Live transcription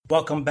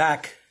Welcome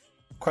back,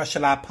 Crush a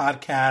Lot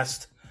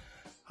Podcast.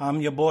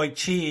 I'm your boy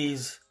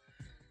Cheese.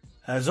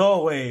 As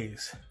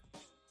always,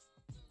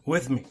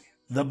 with me,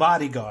 the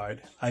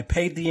bodyguard. I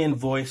paid the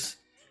invoice.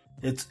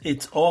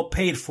 It's all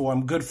paid for.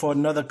 I'm good for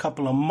another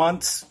couple of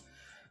months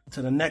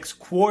to the next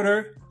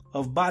quarter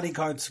of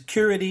bodyguard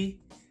security.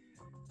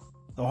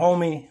 The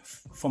homie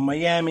from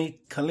Miami,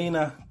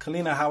 Kalina.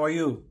 Kalina, how are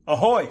you?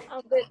 Ahoy!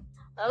 I'm good.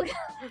 Okay.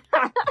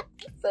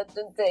 Such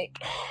a dick.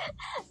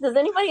 Does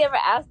anybody ever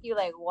ask you,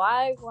 like,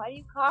 why do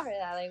you call her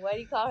that? Like, why do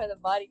you call her the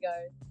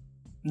bodyguard?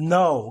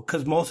 No,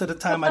 because most of the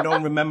time I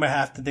don't remember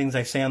half the things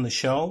I say on the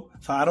show.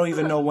 So I don't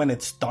even know when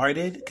it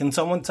started. Can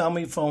someone tell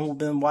me from who's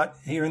been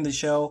hearing the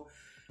show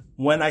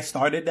when I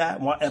started that?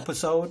 What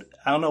episode?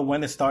 I don't know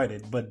when it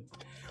started, but...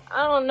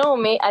 I don't know,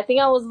 mate. I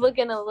think I was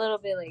looking a little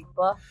bit like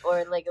buff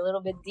or like a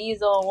little bit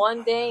diesel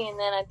one day, and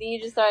then I think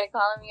you just started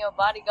calling me a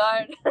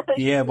bodyguard.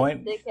 Yeah,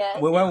 boy.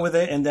 We went with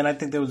it, and then I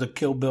think there was a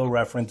Kill Bill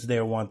reference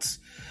there once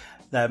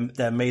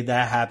that made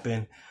that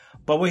happen.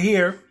 But we're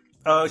here.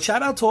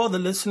 Shout out to all the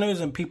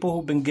listeners and people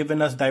who've been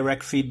giving us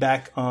direct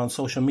feedback on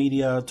social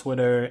media,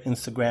 Twitter,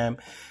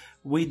 Instagram.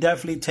 We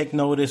definitely take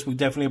notice. We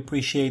definitely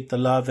appreciate the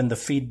love, and the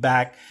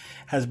feedback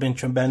has been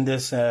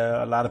tremendous.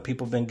 A lot of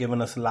people have been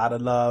giving us a lot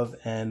of love,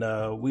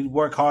 and we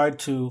work hard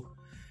to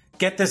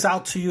get this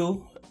out to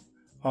you.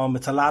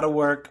 It's a lot of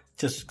work,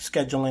 just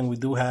scheduling. We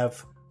do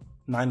have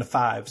 9 to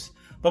 5s,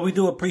 but we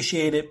do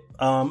appreciate it.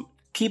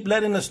 Keep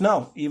letting us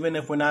know, even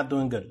if we're not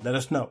doing good. Let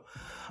us know.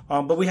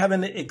 But we have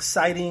an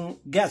exciting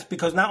guest,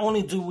 because not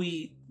only do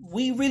we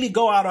really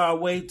go out our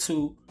way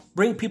to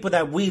bring people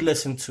that we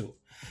listen to.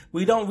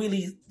 We don't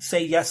really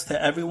say yes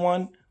to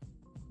everyone.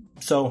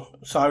 So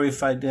sorry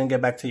if I didn't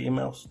get back to your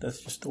emails. That's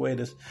just the way it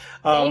is.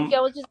 Thank you.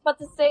 I was just about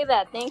to say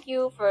that. Thank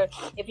you for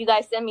if you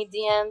guys send me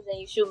DMs and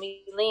you shoot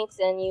me links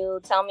and you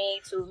tell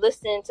me to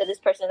listen to this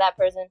person or that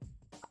person.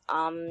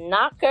 I'm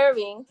not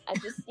curving. I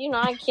just,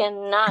 I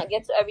cannot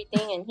get to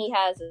everything, and he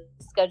has a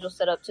schedule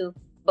set up too.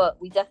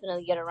 But we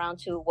definitely get around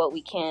to what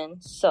we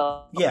can.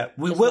 So yeah,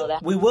 we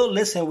will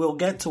listen. We'll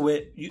get to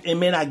it. It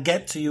may not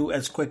get to you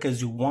as quick as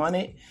you want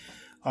it.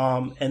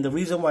 And the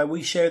reason why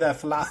we share that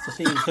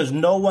philosophy is because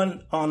no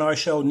one on our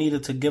show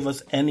needed to give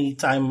us any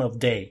time of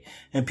day,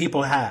 and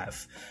people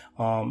have.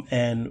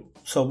 And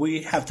so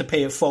we have to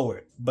pay it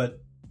forward,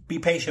 but be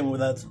patient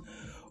with us.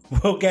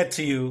 We'll get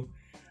to you.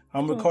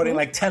 I'm recording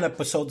like 10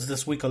 episodes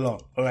this week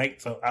alone. All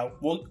right. So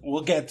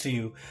we'll get to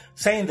you.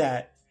 Saying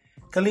that,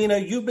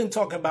 Kalina, you've been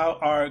talking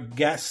about our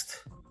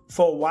guest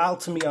for a while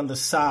to me on the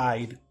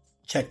side.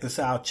 Check this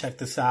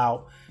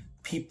out.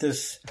 Peep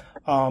this.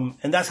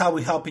 And that's how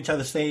we help each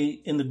other stay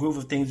in the groove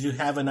of things. You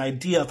have an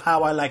idea of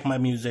how I like my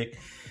music.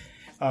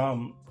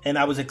 And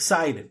I was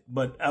excited,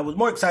 but I was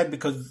more excited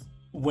because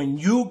when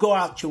you go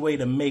out your way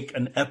to make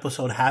an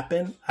episode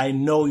happen, I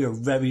know you're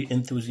very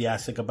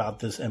enthusiastic about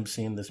this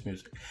MC and this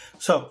music.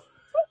 So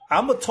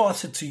I'm going to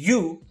toss it to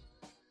you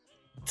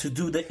to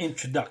do the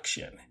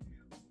introduction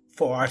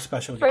for our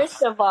special guest.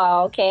 First of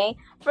all,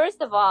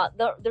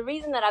 the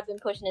reason that I've been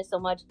pushing it so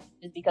much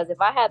is because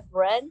if I had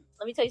bread,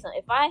 let me tell you something.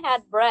 If I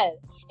had bread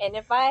and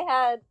if I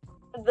had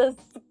the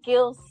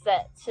skill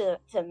set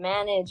to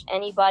manage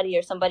anybody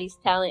or somebody's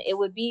talent, it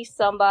would be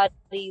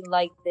somebody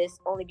like this,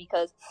 only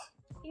because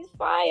he's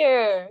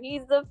fire.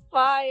 He's the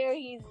fire.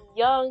 He's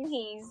young.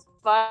 He's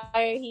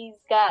fire. He's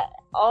got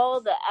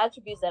all the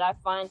attributes that I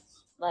find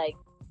like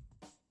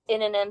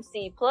in an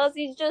MC. Plus,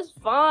 he's just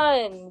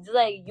fun. It's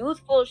like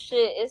youthful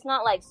shit. It's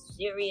not like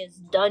serious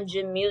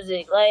dungeon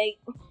music. Like,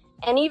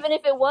 and even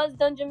if it was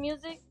dungeon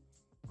music,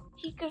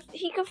 he could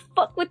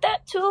fuck with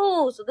that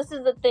too. So this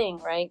is the thing,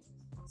 right?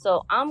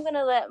 So I'm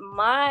gonna let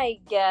my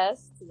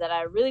guest that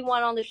I really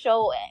want on the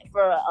show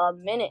for a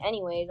minute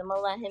anyways, I'm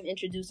gonna let him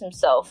introduce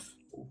himself.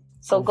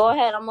 So go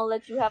ahead, I'm gonna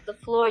let you have the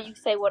floor. You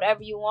say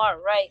whatever you want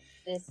right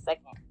this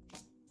second.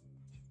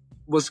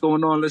 What's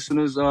going on,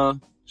 listeners?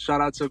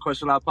 Shout out to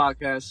Crush a Lot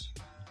Podcast.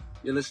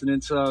 You're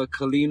listening to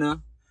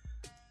Kalina,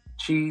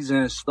 Cheese,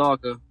 and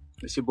Stalker.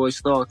 It's your boy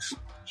Stalks,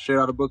 straight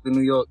out of Brooklyn,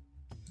 New York.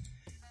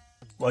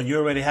 Well, you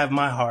already have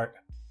my heart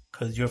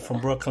because you're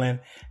from Brooklyn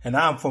and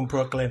I'm from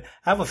Brooklyn.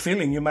 I have a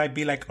feeling you might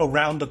be like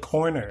around the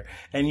corner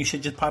and you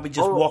should probably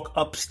walk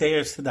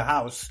upstairs to the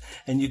house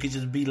and you could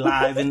just be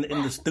live in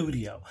the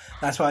studio.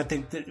 That's what I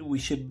think that we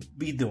should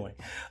be doing.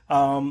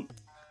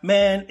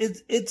 Man,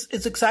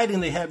 it's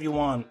exciting to have you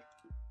on.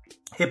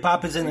 Hip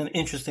hop is in an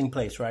interesting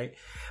place, right?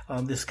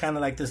 There's kind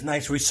of like this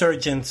nice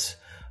resurgence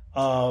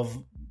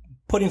of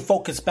putting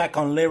focus back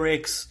on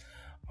lyrics,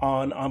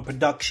 on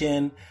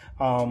production.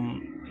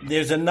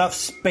 There's enough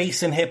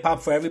space in hip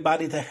hop for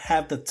everybody to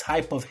have the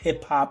type of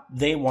hip hop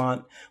they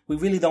want. We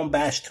really don't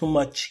bash too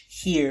much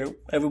here.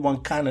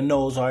 Everyone kind of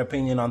knows our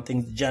opinion on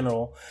things in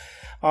general.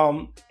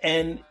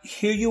 And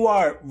here you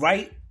are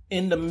right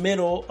in the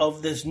middle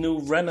of this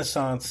new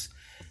renaissance,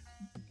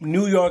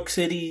 New York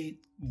City,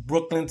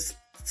 Brooklyn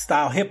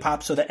style hip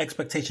hop. So the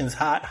expectation is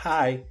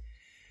high.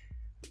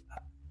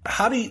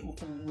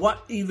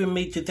 What even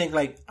made you think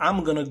like,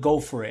 I'm going to go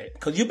for it?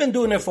 Cause you've been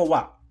doing it for a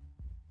while.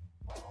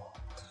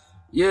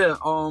 Yeah.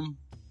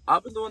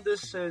 I've been doing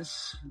this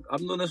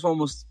for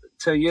almost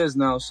 10 years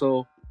now.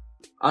 So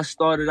I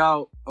started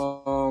out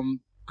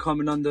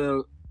coming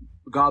under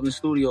Goblin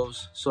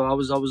Studios. So I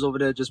was over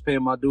there just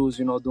paying my dues,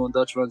 you know, doing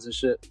Dutch runs and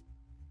shit.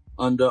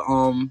 Under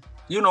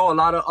you know, a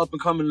lot of up and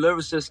coming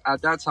lyricists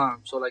at that time.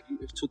 So like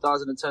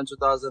 2010,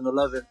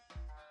 2011,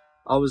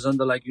 I was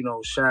under like, you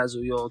know,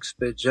 Shazzle York,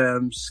 Spit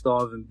Gems,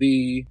 Starvin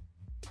B,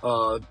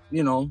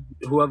 you know,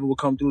 whoever would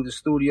come through the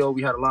studio.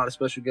 We had a lot of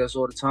special guests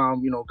all the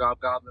time. You know,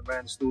 Goblin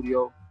ran the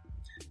studio.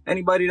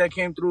 Anybody that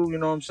came through, you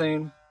know what I'm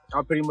saying,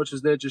 I pretty much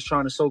was there just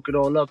trying to soak it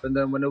all up. And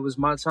then when it was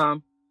my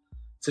time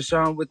to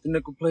shine with the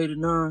nickel plated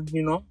 9,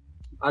 you know,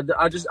 I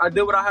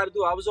did what I had to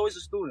do. I was always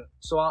a student,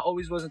 so I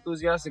always was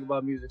enthusiastic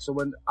about music. So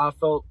when I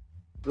felt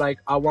like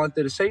I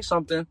wanted to say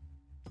something,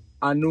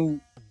 I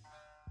knew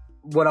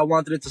what I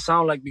wanted it to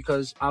sound like,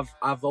 because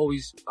I've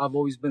always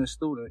been a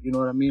student. You know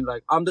what I mean?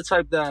 Like, I'm the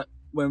type that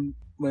when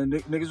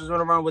niggas was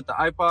running around with the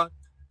iPod,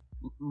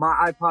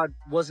 my iPod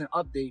wasn't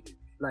updated.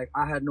 Like,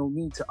 I had no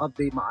need to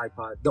update my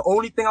iPod. The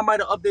only thing I might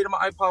have updated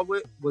my iPod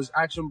with was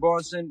Action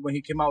Bronson when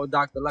he came out with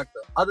Dr.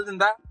 Lecter. Other than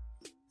that,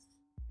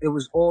 it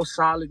was all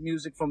solid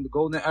music from the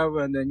golden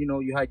era. And then, you know,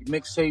 you had your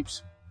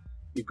mixtapes,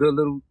 your good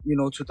little, you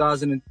know,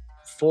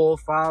 2004,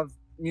 5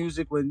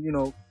 music when, you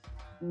know,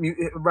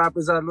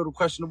 rappers at a little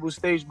questionable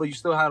stage, but you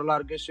still had a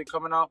lot of good shit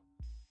coming out.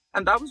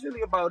 And that was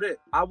really about it.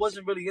 I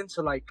wasn't really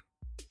into like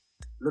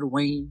Lil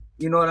Wayne,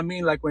 you know what I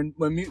mean? Like when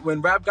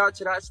rap got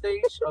to that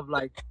stage of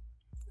like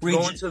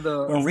going to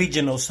the when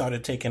regional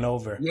started taking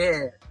over.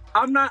 Yeah,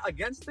 I'm not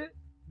against it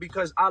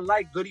because I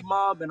like Goody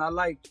Mob and I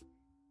like,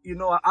 you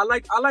know, I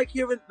like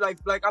hearing like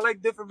I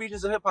like different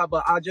regions of hip hop,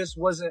 but I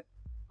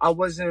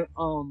wasn't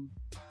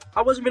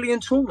really in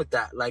tune with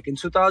that. Like in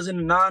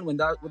 2009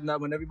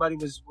 when everybody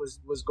was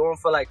going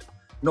for like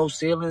no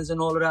ceilings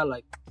and all of that,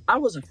 like I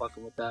wasn't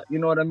fucking with that. You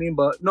know what I mean?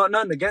 But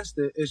nothing against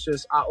it. It's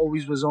just I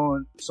always was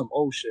on some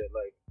old shit.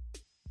 Like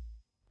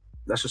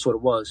that's just what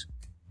it was.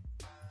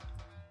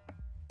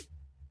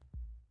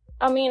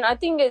 I mean, I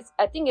think it's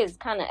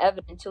kind of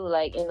evident too,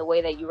 like in the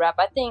way that you rap.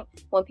 I think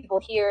when people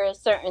hear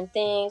certain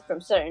things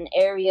from certain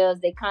areas,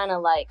 they kind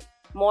of like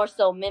more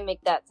so mimic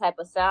that type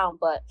of sound.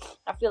 But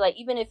I feel like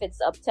even if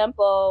it's up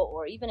tempo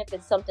or even if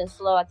it's something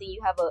slow, I think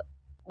you have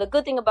the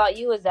good thing about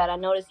you is that I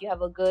noticed you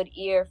have a good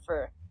ear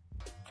for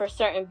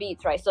certain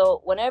beats, right?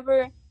 So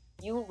whenever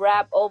you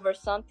rap over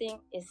something,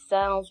 it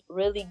sounds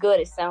really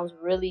good. It sounds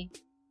really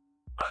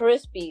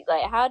crispy.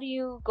 Like, how do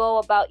you go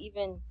about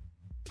even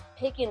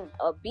picking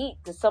a beat?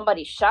 Does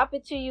somebody shop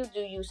it to you?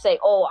 Do you say,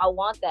 oh, I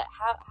want that?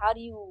 How do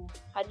you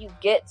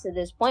get to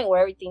this point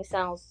where everything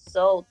sounds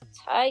so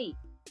tight?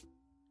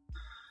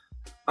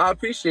 I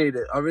appreciate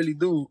it. I really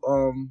do.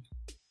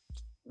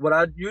 What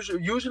I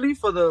usually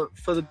for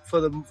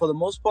the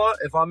most part,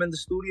 if I'm in the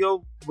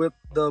studio with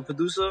the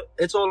producer,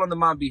 it's all under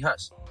my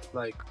behest.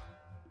 Like,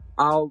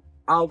 I'll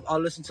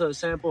listen to a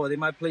sample, or they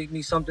might play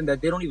me something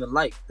that they don't even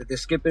like, that they're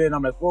skipping, and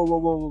I'm like, whoa,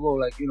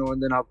 like, you know,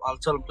 and then I'll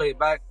tell them play it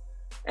back,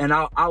 and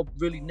I'll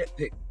really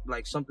nitpick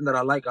like something that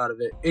I like out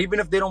of it, even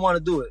if they don't want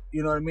to do it.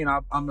 You know what I mean?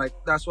 I'm like,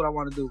 that's what I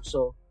want to do.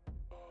 So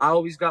I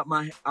always got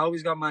my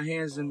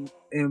hands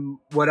in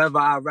whatever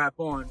I rap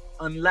on,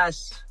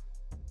 unless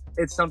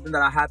it's something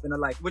that I happen to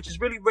like, which is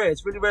really rare.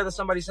 It's really rare that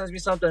somebody sends me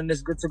something and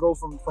it's good to go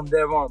from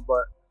there on.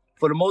 But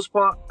for the most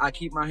part, I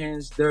keep my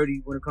hands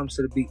dirty when it comes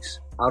to the beats.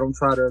 I don't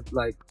try to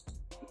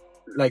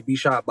like be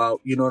shy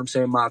about, you know what I'm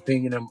saying, my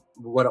opinion and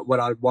what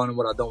I want and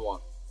what I don't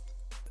want.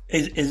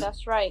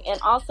 That's right. And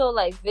also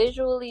like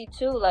visually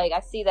too, like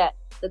I see that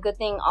the good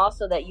thing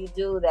also that you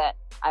do that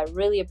I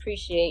really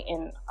appreciate,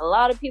 and a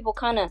lot of people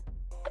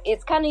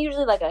it's kind of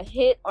usually like a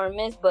hit or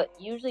miss, but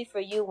usually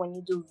for you when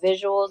you do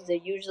visuals, they're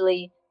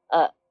usually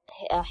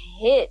a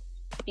hit,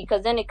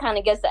 because then it kind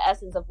of gets the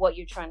essence of what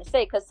you're trying to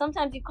say. Because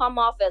sometimes you come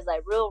off as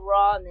like real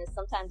raw, and then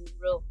sometimes it's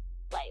real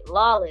like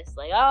lawless,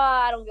 like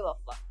I don't give a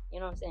fuck, you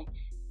know what I'm saying?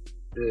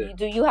 Yeah.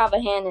 Do you have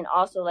a hand in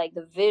also like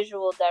the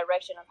visual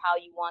direction of how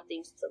you want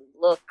things to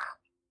look?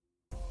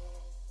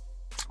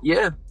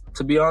 Yeah,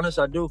 to be honest,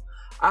 I do.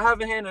 I have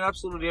a hand in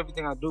absolutely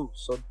everything I do.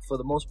 So for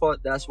the most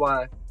part, that's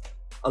why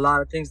a lot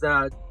of things that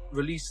I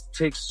release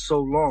takes so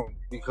long,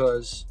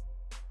 because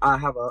I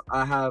have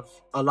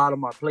a lot on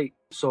my plate.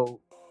 So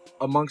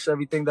amongst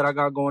everything that I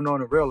got going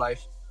on in real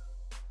life,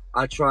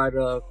 I try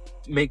to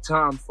make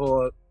time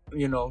for,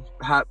 you know,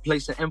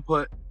 place an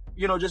input.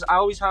 You know, just I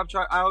always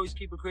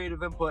keep a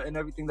creative input in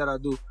everything that I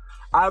do.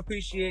 I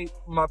appreciate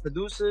my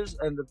producers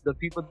and the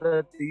people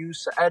that they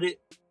use to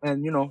edit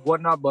and, you know,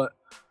 whatnot, but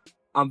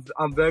I'm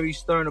very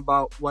stern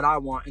about what I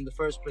want in the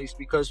first place,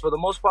 because for the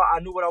most part, I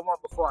knew what I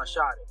want before I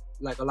shot it.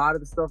 Like a lot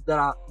of the stuff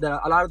a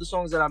lot of the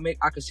songs that I make,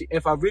 I can see.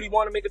 If I really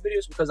want to make a video,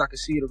 it's because I can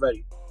see it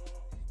already.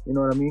 You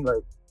know what I mean?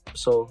 Like,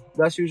 so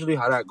that's usually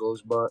how that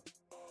goes. But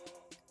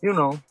you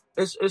know,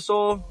 it's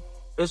all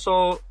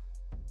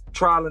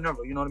trial and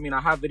error. You know what I mean?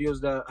 I have videos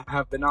that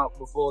have been out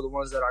before the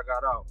ones that I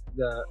got out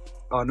that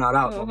are not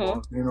out no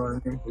more. You know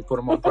what I mean? We put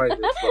them on private,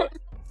 but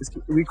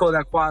we call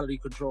that quality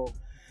control.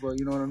 But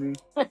you know what I mean?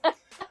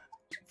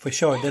 For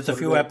sure. There's a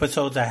few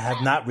episodes I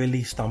have not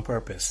released on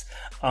purpose.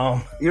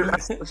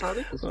 That's how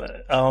it is.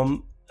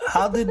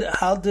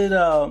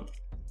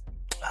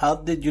 How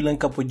did you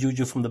link up with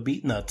Juju from the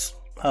Beatnuts?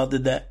 How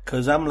did that?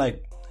 Because I'm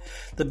like,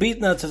 the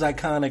Beatnuts is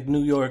iconic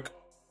New York,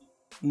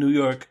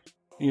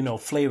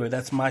 flavor.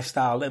 That's my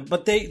style.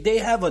 But they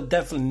have a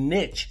definite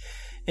niche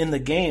in the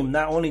game.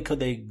 Not only could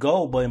they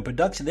go, but in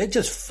production, they're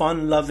just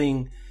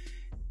fun-loving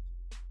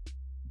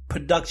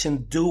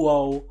production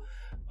duo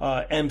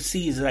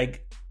MCs.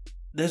 Like,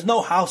 there's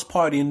no house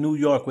party in New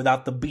York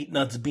without the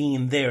Beatnuts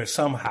being there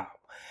somehow.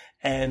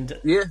 And,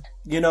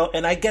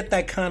 and I get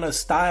that kind of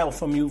style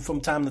from you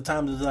from time to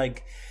time. It's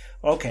like,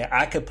 okay,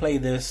 I could play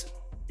this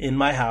in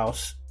my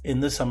house in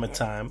the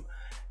summertime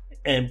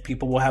and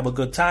people will have a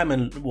good time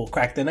and will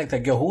crack their neck.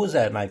 Like, yo, who is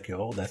that? And like,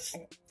 yo, this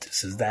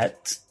is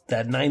that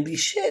 90s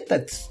shit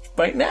that's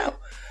right now.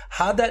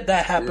 How that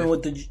happened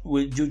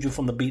with Juju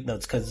from the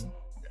Beatnuts? Because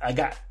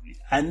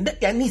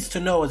I needs to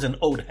know as an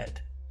old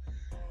head.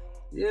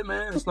 Yeah,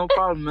 man, it's no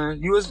problem,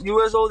 man. You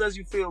as old as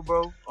you feel,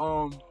 bro.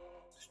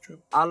 True.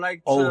 I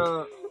like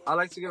to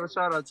give a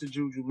shout out to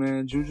Juju,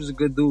 man. Juju's a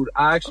good dude.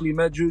 I actually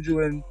met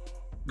Juju in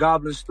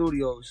Goblin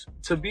Studios.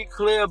 To be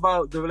clear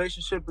about the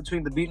relationship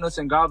between the Beatnuts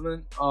and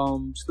Goblin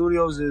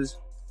Studios is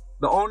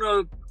the owner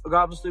of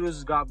Goblin Studios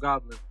is Gob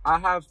Goblin. I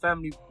have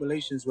family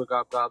relations with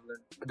Gob Goblin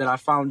that I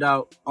found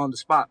out on the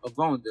spot of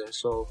going there.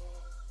 So,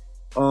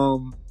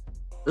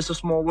 it's a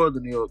small world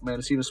in New York, man.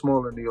 It's even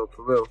smaller in New York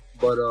for real.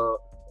 But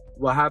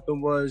what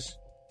happened was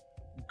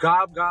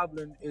Gob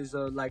Goblin is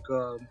a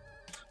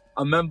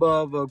member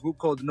of a group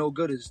called the No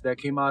Gooders that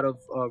came out of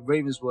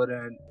Ravenswood,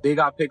 and they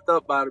got picked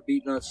up by the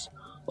Beatnuts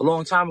a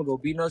long time ago.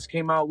 Beatnuts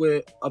came out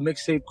with a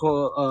mixtape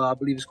called, I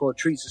believe it's called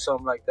Treats or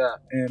something like that.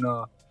 And,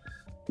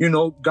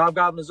 Gob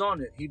Goblin's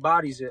on it. He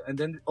bodies it. And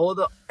then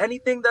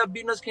anything that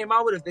Beatnuts came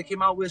out with, if they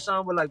came out with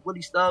something with like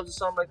Willie Stubbs or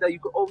something like that, you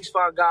could always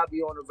find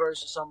Gobby on a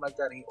verse or something like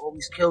that, and he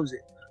always kills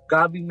it.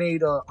 Gobby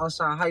made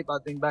Unsigned Hype, I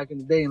think, back in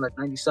the day in like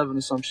 97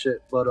 or some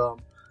shit. But,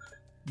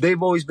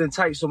 they've always been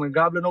tight. So when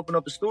Goblin opened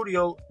up a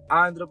studio,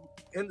 I ended up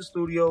in the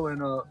studio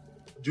and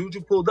Juju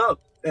pulled up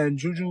and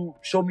Juju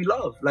showed me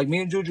love. Like,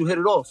 me and Juju hit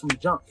it off from the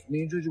jump.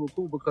 Me and Juju were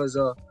cool because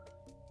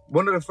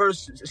one of the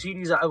first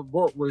CDs I ever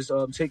bought was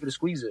Take It or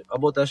Squeeze It. I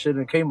bought that shit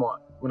in Kmart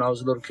when I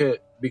was a little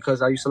kid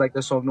because I used to like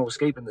that song No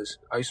Escaping This.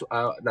 For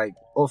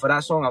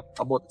that song,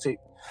 I bought the tape.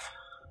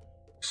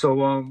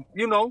 So,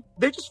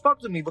 they just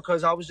fucked with me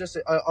because I was just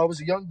I was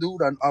a young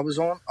dude. I was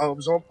on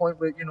point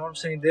with,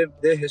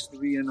 their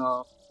history, and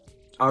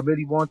I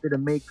really wanted to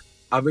make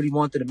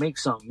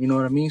something, you know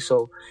what I mean?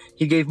 So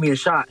he gave me a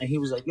shot and he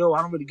was like, yo,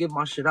 I don't really give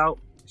my shit out.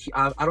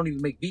 I don't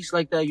even make beats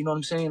like that, you know what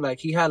I'm saying? Like,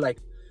 he had like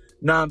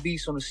 9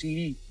 beats on the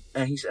CD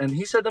and he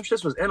said them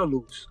shits was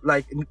interludes.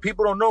 Like,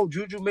 people don't know,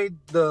 Juju made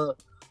the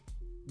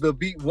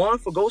beat 1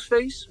 for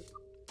Ghostface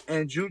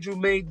and Juju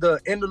made the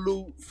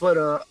interlude for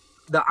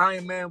the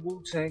Iron Man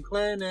Wu-Tang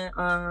Clan and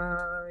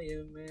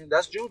Iron Man.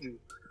 That's Juju.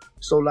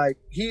 So, like,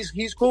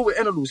 he's cool with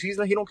interludes. He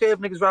don't care if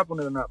niggas rap on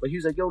it or not. But he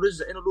was like, yo, this is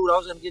an interlude. I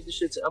was going to give this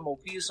shit to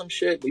MOP or some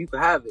shit, but you can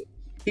have it.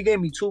 He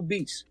gave me 2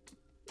 beats.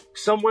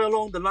 Somewhere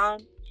along the line,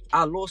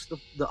 I lost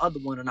the other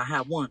one and I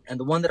had one. And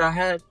the one that I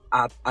had,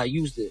 I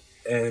used it.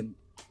 And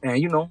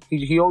he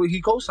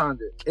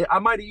co-signed it. I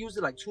might have used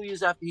it like 2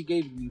 years after he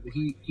gave it to me, but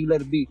he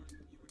let it be.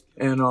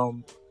 And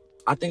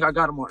I think I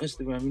got him on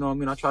Instagram. You know what I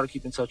mean? I try to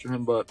keep in touch with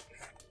him, but,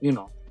 we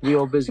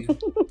all busy.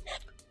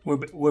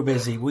 We're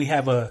busy. We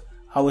have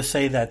I would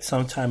say that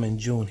sometime in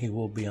June he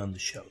will be on the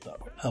show, though.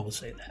 I would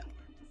say that.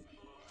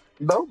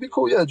 That would be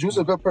cool. Yeah, Drew's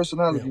a good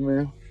personality,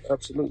 man.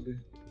 Absolutely.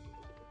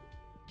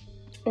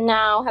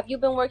 Now, have you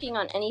been working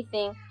on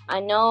anything?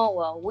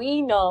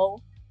 We know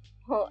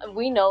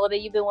that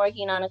you've been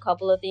working on a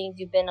couple of things.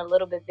 You've been a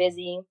little bit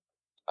busy.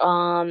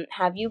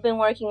 Have you been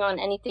working on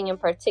anything in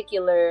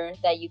particular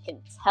that you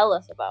can tell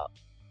us about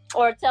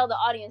or tell the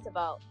audience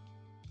about?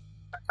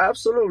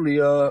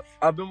 Absolutely.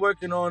 I've been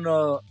working on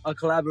a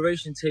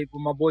collaboration tape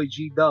with my boy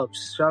G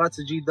Dubs. Shout out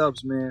to G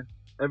Dubs, man.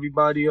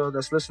 Everybody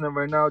that's listening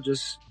right now,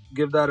 just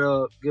give that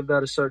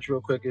a search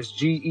real quick. It's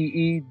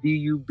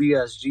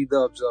GEEDUBS, G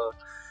Dubs.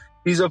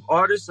 He's an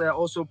artist that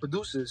also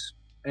produces,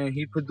 and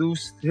he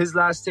produced his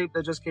last tape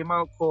that just came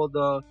out called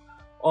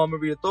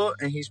Armory of Thought,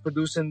 and he's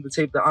producing the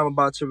tape that I'm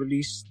about to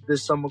release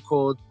this summer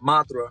called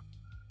Matra.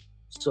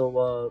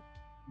 So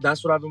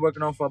that's what I've been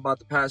working on for about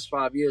the past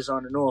 5 years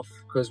on and off,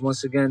 because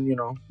once again,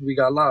 we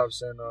got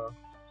lives, and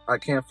I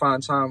can't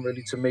find time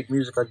really to make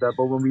music like that.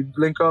 But when we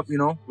link up,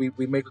 we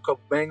make a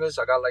couple bangers.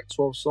 I got like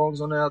 12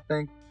 songs on there, I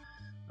think.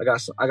 I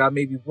got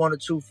maybe 1 or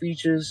 2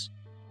 features,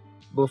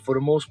 but for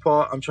the most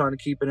part, I'm trying to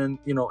keep it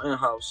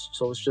in-house.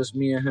 So it's just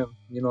me and him,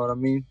 you know what I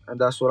mean? And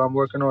that's what I'm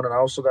working on. And I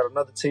also got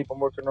another tape I'm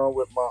working on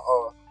with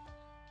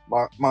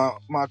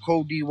my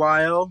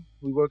co-DYL.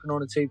 We working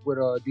on a tape with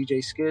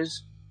DJ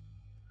Skiz.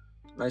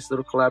 Nice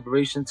little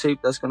collaboration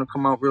tape that's gonna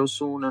come out real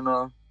soon,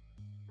 and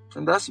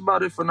that's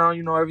about it for now.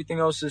 Everything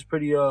else is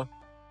pretty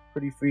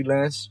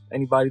freelance.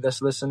 Anybody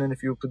that's listening,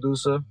 if you're a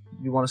producer,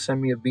 you want to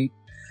send me a beat,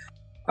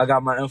 I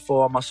got my info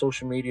on my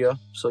social media,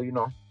 so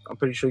I'm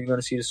pretty sure you're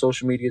gonna see the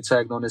social media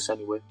tagged on this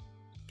anyway.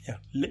 Yeah,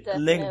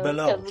 link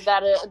below. We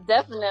gotta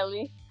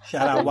definitely.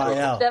 Shout out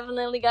YL.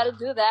 Definitely gotta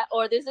do that,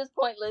 or this is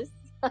pointless.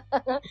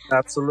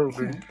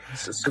 Absolutely.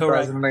 It's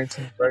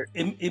 2019, right?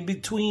 In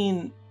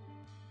between,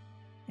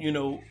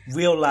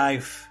 real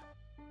life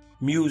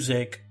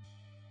music,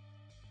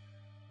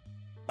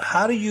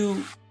 how do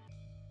you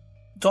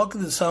talk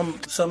to some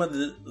of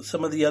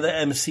the other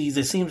MCs?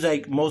 It seems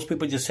like most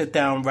people just sit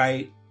down,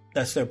 write.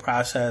 That's their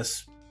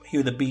process.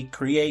 Hear the beat,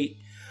 create.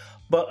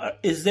 But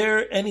is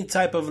there any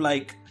type of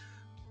like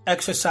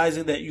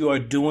exercising that you are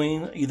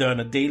doing either on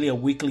a daily or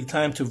weekly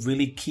time to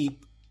really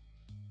keep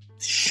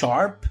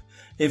sharp?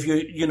 If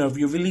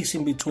you're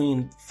releasing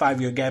between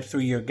 5-year gaps,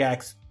 3-year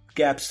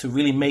gaps to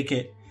really make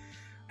it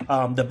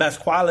the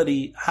best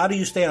quality, how do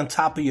you stay on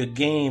top of your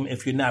game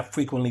if you're not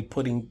frequently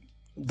putting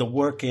the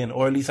work in,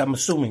 or at least I'm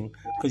assuming,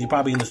 because you're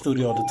probably in the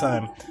studio all the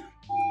time.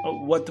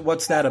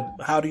 What's that?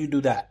 How do you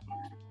do that?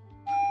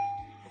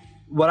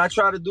 What I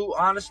try to do,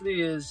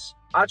 honestly, is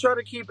I try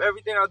to keep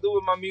everything I do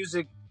with my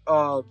music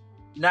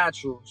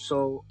natural.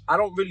 So I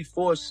don't really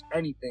force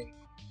anything.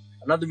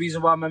 Another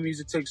reason why my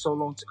music takes so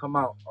long to come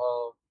out,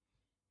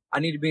 I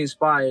need to be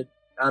inspired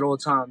at all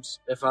times.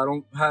 If I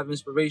don't have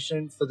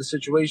inspiration for the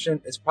situation,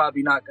 it's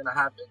probably not going to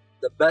happen.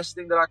 The best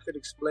thing that I could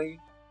explain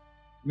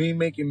me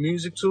making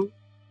music to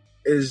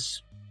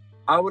is,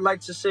 I would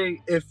like to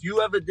say, if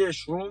you ever did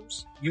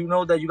shrooms, you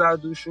know that you got to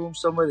do shrooms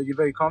somewhere that you're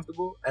very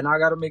comfortable, and I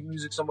got to make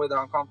music somewhere that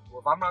I'm comfortable.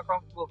 If I'm not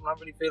comfortable, if I'm not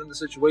really feeling the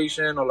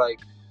situation, or like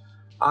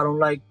I don't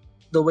like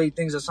the way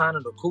things are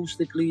sounding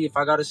acoustically, if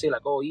I got to say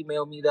like, oh,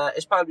 email me that,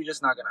 it's probably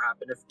just not going to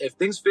happen. If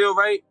things feel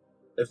right,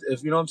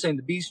 if you know what I'm saying,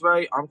 the beat's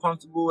right, I'm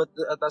comfortable at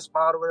that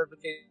spot or whatever the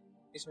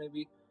case may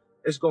be,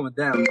 it's going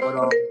down.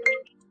 But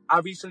I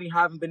recently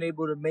haven't been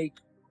able to make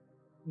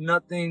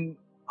nothing.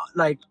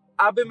 Like,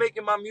 I've been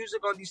making my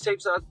music on these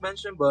tapes that I've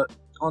mentioned, but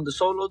on the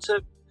solo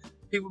tip,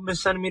 people have been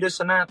sending me this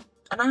and that,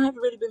 and I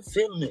haven't really been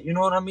feeling it, you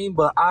know what I mean?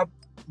 But I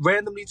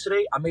randomly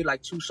today, I made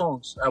like 2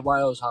 songs at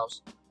YL's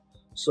house.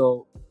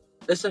 So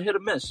it's a hit or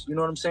miss, you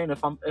know what I'm saying?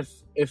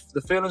 If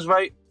the feeling's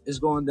right, it's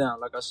going down.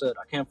 Like I said,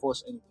 I can't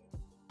force anything.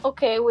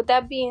 Okay, with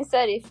that being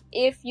said,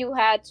 if you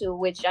had to,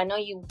 which I know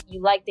you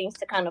like things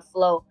to kind of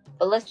flow,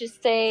 but let's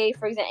just say,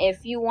 for example,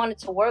 if you wanted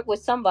to work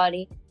with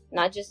somebody,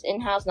 not just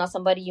in-house, not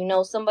somebody you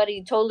know,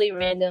 somebody totally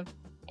random,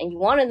 and you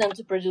wanted them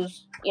to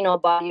produce, a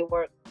body of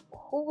work,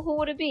 who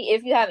would it be?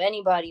 If you have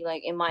anybody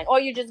like in mind, or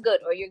you're just good,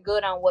 or you're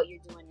good on what you're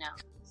doing now.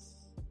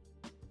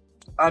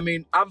 I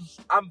mean, I'm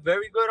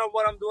very good on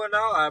what I'm doing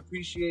now. I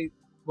appreciate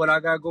what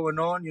I got going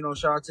on.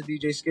 Shout out to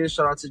DJ Skizz,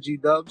 shout out to G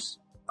Dubs.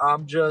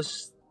 I'm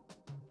just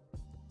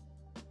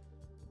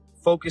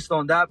focused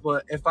on that.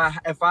 But if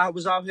I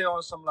was out here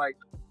on some like,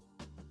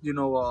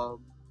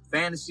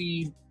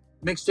 fantasy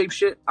mixtape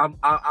shit,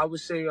 I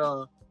would say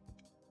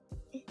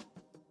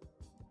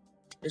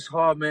it's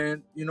hard,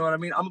 man. You know what I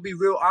mean? I'm gonna be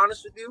real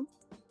honest with you.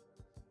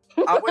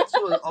 I went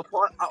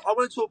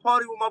to a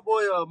party with my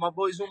boy. My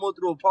boy Zumo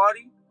threw a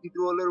party. He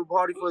threw a little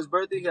party for his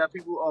birthday. He had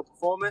people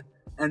performing,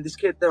 and this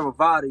kid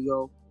Theravada,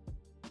 yo.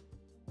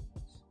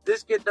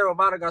 This kid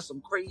Theravada got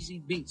some crazy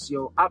beats,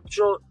 yo. I'm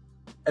sure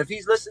if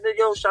he's listening,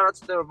 yo, shout out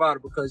to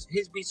Theravada, because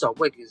his beats are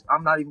wicked.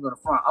 I'm not even gonna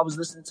front. I was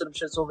listening to them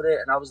shits over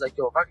there, and I was like,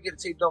 yo, if I could get a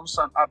tape done,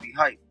 son, I'd be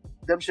hyped.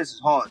 Them shits is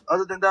hard.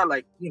 Other than that,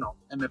 like,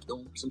 MF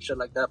Doom, some shit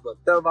like that, but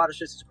Theravada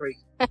shits is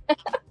crazy.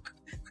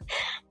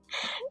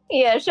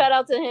 Yeah, shout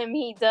out to him.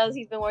 He's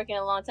been working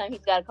a long time.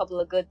 He's got a couple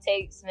of good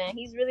takes, man.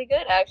 He's really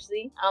good,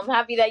 actually. I'm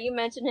happy that you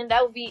mentioned him.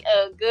 That would be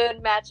a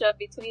good matchup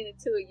between the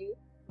two of you.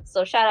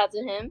 So shout out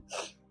to him.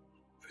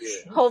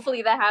 Yeah.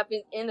 Hopefully that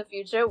happens in the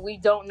future. We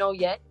don't know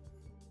yet.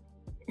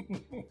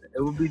 It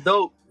would be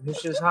dope.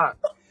 This shit's hot.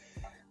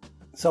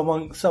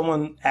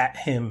 Someone at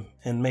him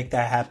and make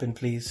that happen,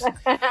 please.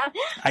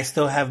 I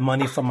still have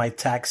money for my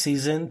tax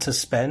season to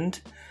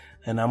spend,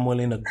 and I'm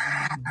willing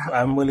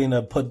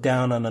to put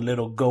down on a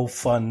little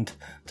GoFund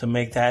to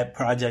make that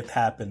project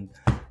happen.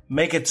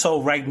 Make it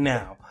so right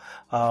now.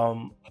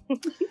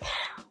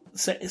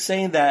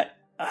 Saying that,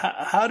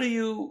 how do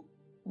you,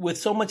 with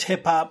so much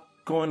hip hop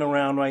going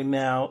around right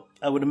now,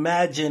 I would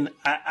imagine,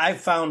 I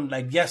found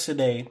like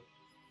yesterday,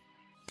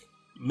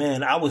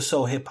 man, I was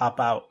so hip hop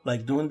out,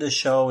 like doing this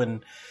show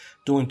and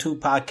doing 2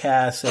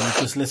 podcasts and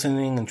just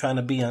listening and trying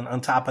to be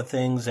on top of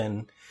things.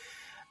 And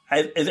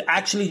it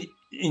actually,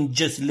 in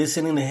just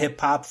listening to hip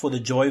hop for the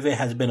joy of it,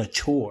 has been a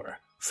chore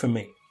for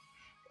me.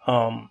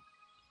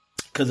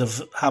 Because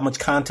of how much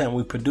content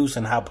we produce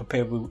and how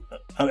prepared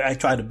I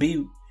try to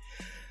be.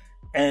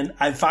 And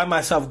I find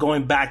myself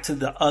going back to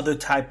the other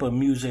type of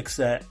musics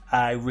that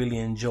I really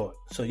enjoy.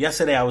 So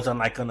yesterday I was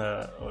on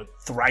a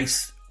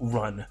Thrice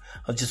run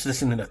of just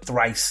listening to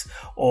Thrice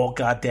all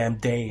goddamn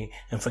day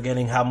and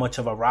forgetting how much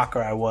of a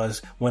rocker I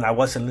was when I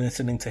wasn't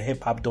listening to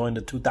hip hop during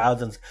the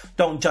 2000s.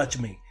 Don't judge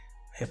me.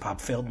 Hip hop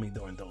failed me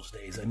during those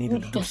days. I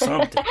needed to do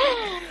something.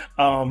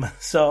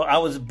 So I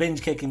was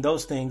binge kicking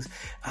those things.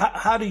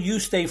 How do you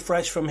stay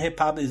fresh from hip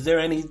hop? Is there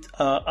any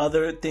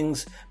other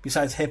things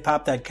besides hip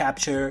hop that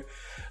capture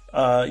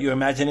your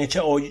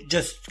imagination, or you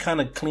just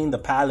kind of clean the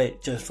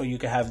palette just so you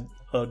can have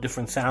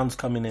different sounds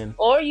coming in.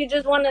 Or you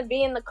just want to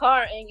be in the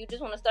car and you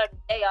just want to start the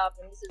day off,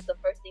 and this is the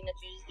first thing that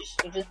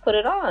you just put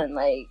it on,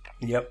 like.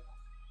 Yep.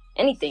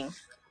 Anything.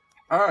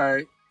 All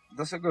right,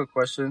 that's a good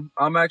question.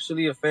 I'm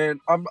actually a fan.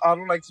 I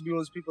don't like to be one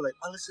of those people like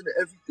I listen to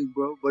everything,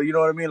 bro. But you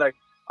know what I mean? Like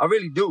I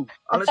really do.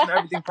 I listen to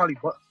everything, probably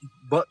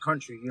but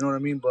country. You know what I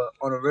mean? But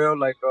on a real,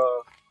 like,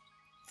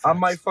 I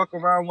might fuck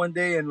around one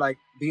day and like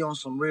be on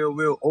some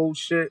real old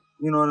shit.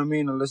 You know what I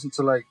mean? And listen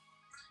to like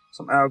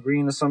some Al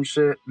Green or some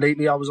shit.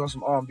 Lately, I was on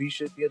some R&B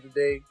shit the other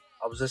day.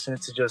 I was listening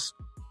to just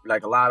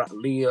like a lot of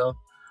Leah,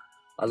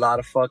 a lot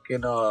of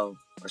fucking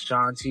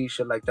Ashanti,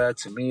 shit like that.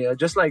 Tamia,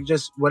 just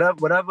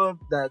whatever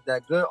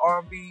that good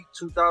R&B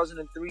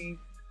 2003.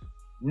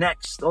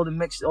 Next, all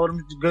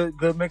the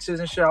good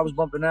mixes and shit. I was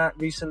bumping that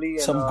recently.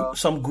 And,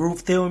 some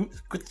groove theory,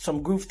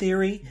 some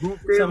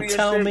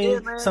Tell Me,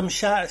 yeah, some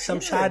Sade, some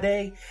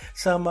Janae.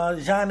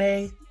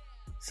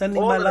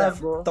 Sending my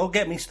love. That, don't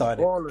get me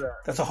started. All of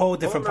that. That's a whole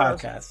different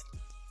podcast.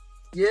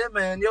 Yeah,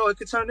 man. Yo, it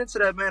could turn into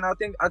that, man. I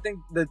think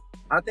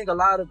a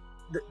lot of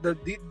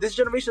this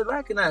generation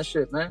lacking that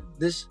shit, man.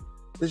 This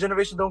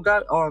generation don't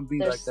got R&B like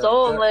that. They're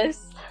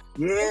soulless.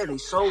 Yeah, they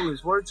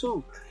soulless. Word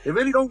too. They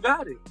really don't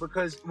got it,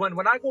 because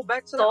when I go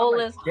back to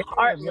soulless, like,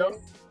 heartless.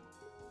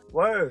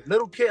 Word.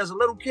 As a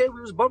little kid,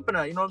 we was bumping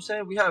that. You know what I'm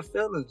saying? We had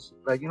feelings.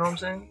 Like, you know what I'm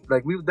saying?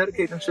 Like, we would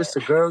dedicate them shits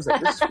to girls.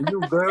 Like, this is for you,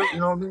 girl. You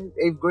know what I mean?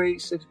 8th grade,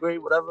 6th grade,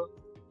 whatever.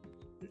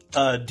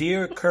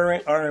 Dear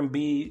current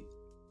R&B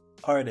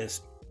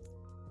artist,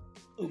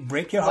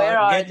 break your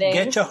heart.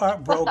 Get your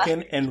heart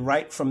broken and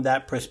write from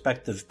that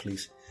perspective,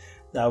 please.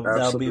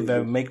 That'll be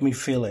make me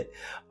feel it.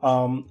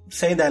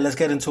 Saying that, let's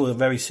get into a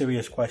very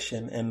serious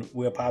question, and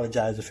we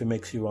apologize if it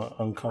makes you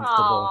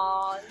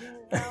uncomfortable.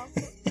 Aww, no.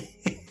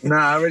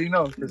 Nah, I already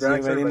know. You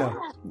already know.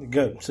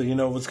 Good. So you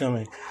know what's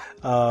coming.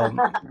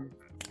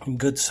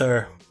 Good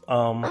sir.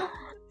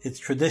 It's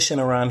tradition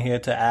around here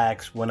to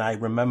ask when I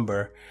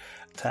remember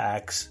to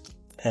ask,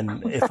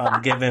 and if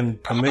I'm given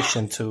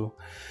permission to,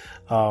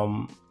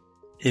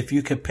 if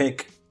you could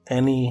pick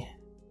any.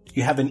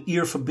 You have an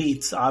ear for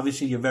beats.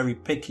 Obviously, you're very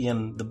picky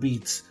in the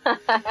beats.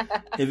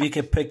 If you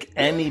could pick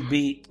any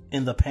beat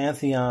in the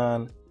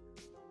pantheon,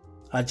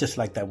 I just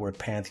like that word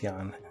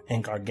pantheon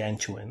and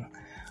gargantuan.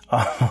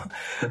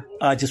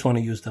 I just want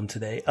to use them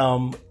today.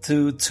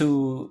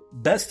 To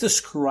best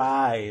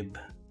describe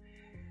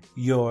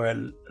your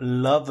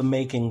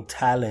love-making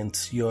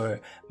talents,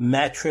 your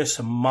mattress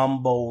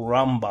mumbo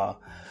rumba.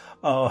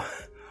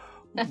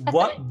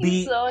 What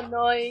beat? So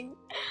annoying.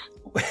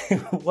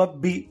 What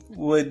beat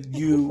would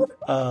you?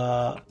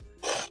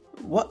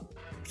 What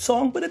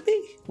song would it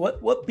be?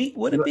 What beat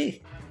would it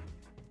be?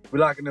 We're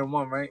locking in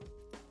one, right?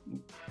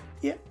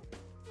 Yeah.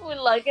 We're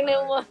locking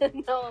in one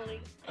and only.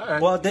 Right.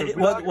 Well,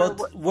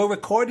 we're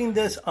recording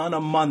this on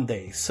a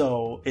Monday,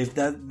 so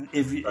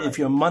if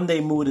your Monday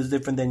mood is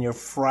different than your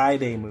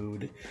Friday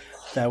mood,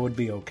 that would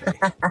be okay.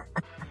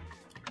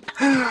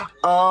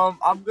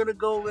 I'm gonna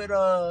go with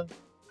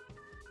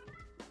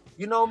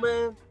you know,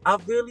 man, I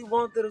really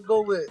wanted to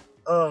go with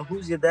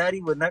Who's Your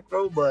Daddy with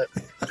Necro, but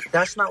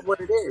that's not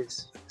what it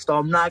is. So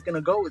I'm not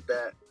gonna go with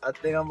that. I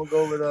think I'm gonna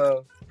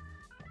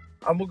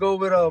go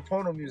with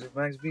Porno Music,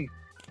 Max B.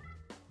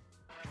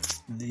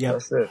 Yep.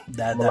 That's it.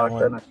 That one's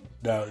pretty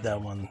good.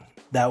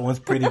 That one's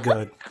pretty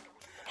good.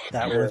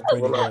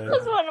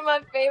 That's one of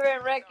my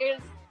favorite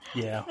records.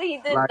 Yeah. He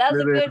did. That's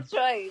a good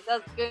choice.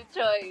 That's a good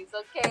choice.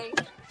 Okay.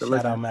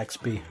 Shout out Max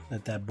B.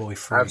 Let that boy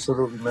free.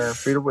 Absolutely, man.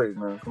 Free to wait,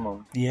 man. Come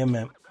on. Yeah,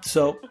 man.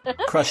 So,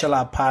 Crush a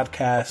Lot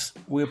Podcast.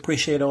 We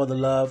appreciate all the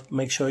love.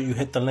 Make sure you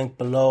hit the link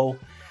below.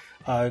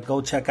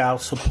 Go check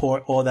out,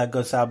 support, all that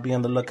good stuff. Be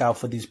on the lookout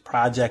for these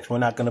projects. We're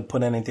not going to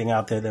put anything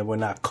out there that we're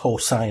not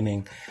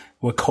co-signing.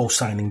 We're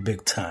co-signing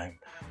big time.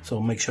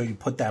 So make sure you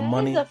put that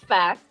money. That's a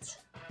fact.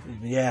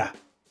 Yeah.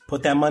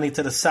 Put that money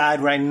to the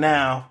side right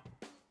now.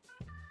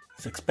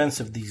 It's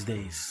expensive these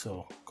days,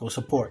 so go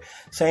support.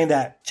 Saying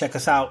that, check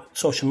us out,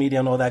 social media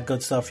and all that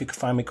good stuff. You can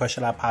find me, Crush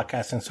a Lot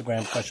Podcast,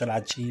 Instagram, Crush a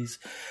Lot Cheese,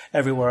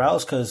 everywhere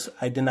else, because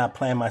I did not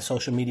plan my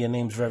social media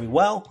names very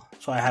well.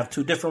 So I have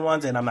 2 different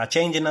ones, and I'm not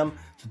changing them.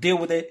 So deal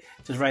with it.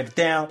 Just write it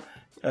down.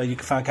 You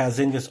can find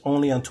Kazingas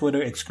only on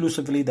Twitter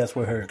exclusively. That's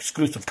where her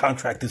exclusive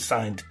contract is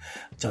signed,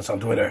 just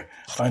on Twitter.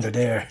 Find her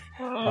there.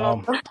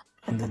 And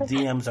the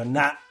DMs are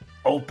not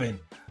open.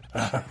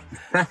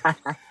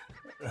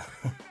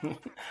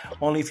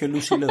 Only if you're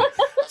Lucy Liu.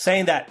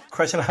 Saying that,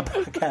 Crush a Lot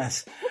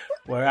Podcast.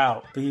 We're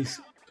out. Peace.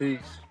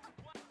 Peace.